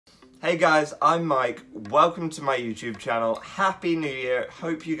Hey guys, I'm Mike. Welcome to my YouTube channel. Happy New Year.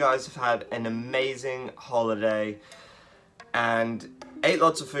 Hope you guys have had an amazing holiday and ate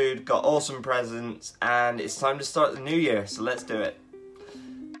lots of food, got awesome presents, and it's time to start the new year, so let's do it.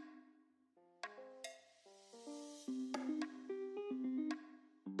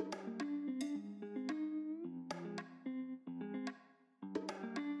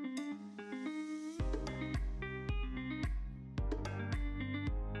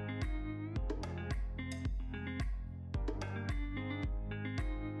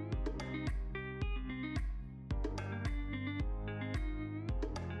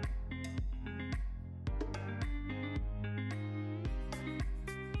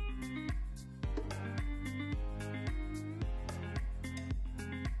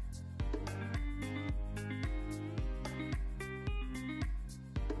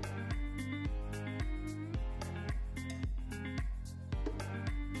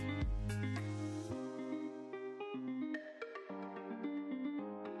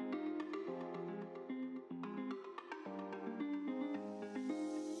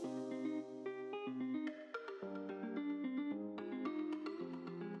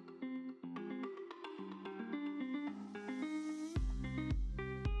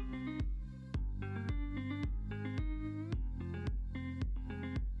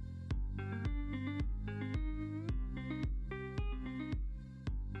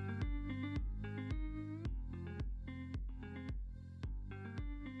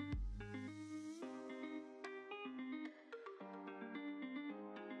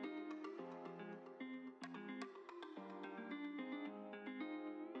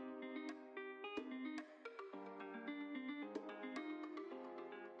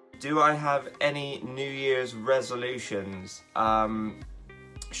 Do I have any New Year's resolutions?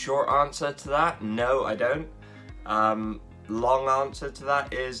 Short answer to that, no I don't. Long answer to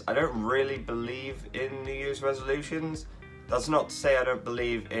that is I don't really believe in New Year's resolutions. That's not to say I don't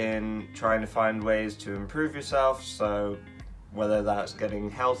believe in trying to find ways to improve yourself, so whether that's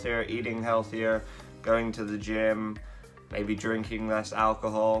getting healthier, eating healthier, going to the gym, maybe drinking less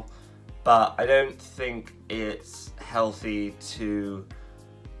alcohol, but I don't think it's healthy to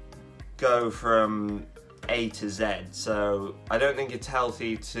go from A to Z. So I don't think it's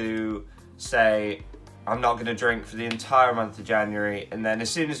healthy to say I'm not going to drink for the entire month of January and then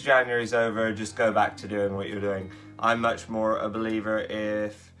as soon as January's over just go back to doing what you're doing. I'm much more a believer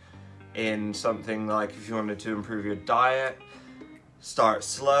in something like if you wanted to improve your diet, start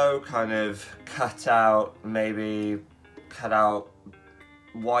slow, kind of cut out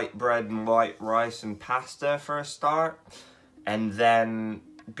white bread and white rice and pasta for a start, and then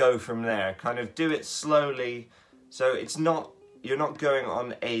go from there. Kind of do it slowly, so you're not going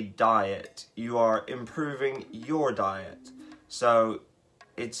on a diet, you are improving your diet. So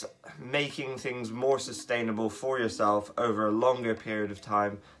it's making things more sustainable for yourself over a longer period of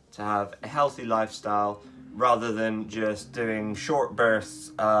time to have a healthy lifestyle, rather than just doing short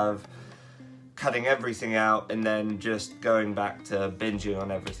bursts of cutting everything out and then just going back to binging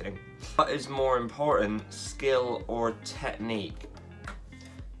on everything. What is more important, skill or technique?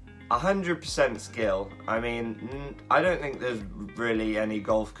 100% skill. I mean, I don't think there's really any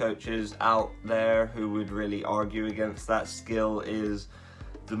golf coaches out there who would really argue against that. Skill is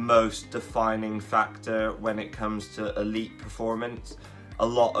the most defining factor when it comes to elite performance. A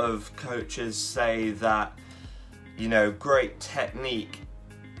lot of coaches say that, you know, great technique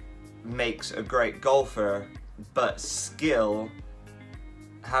makes a great golfer, but skill,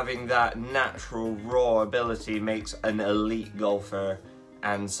 having that natural raw ability, makes an elite golfer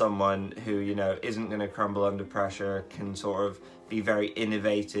and someone who, you know, isn't going to crumble under pressure, can sort of be very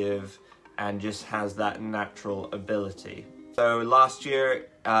innovative and just has that natural ability. So last year,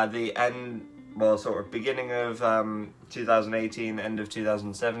 beginning of 2018, end of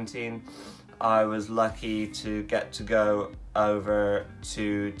 2017, I was lucky to get to go over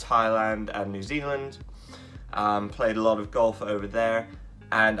to Thailand and New Zealand. Played a lot of golf over there,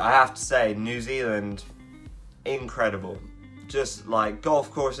 and I have to say, New Zealand, incredible. Just like golf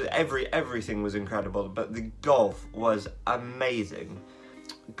courses, everything was incredible, but the golf was amazing.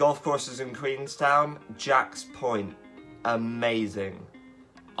 Golf courses in Queenstown, Jack's Point, amazing.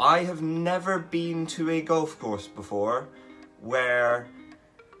 I have never been to a golf course before where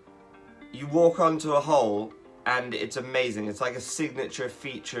you walk onto a hole and it's amazing. It's like a signature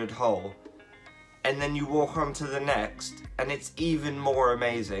featured hole. And then you walk onto the next and it's even more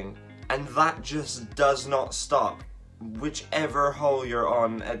amazing. And that just does not stop. Whichever hole you're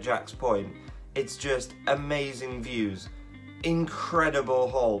on at Jack's Point, it's just amazing views, incredible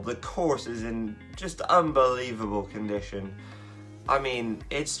hole. The course is in just unbelievable condition. I mean,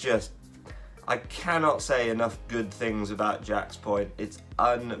 it's just, I cannot say enough good things about Jack's Point. It's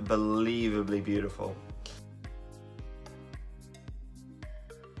unbelievably beautiful.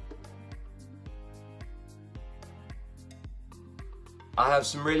 I have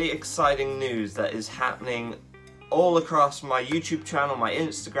some really exciting news that is happening all across my YouTube channel, my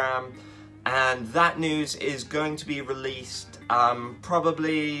Instagram, and that news is going to be released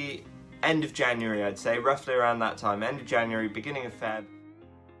probably end of January, I'd say, roughly around that time, end of January, beginning of Feb.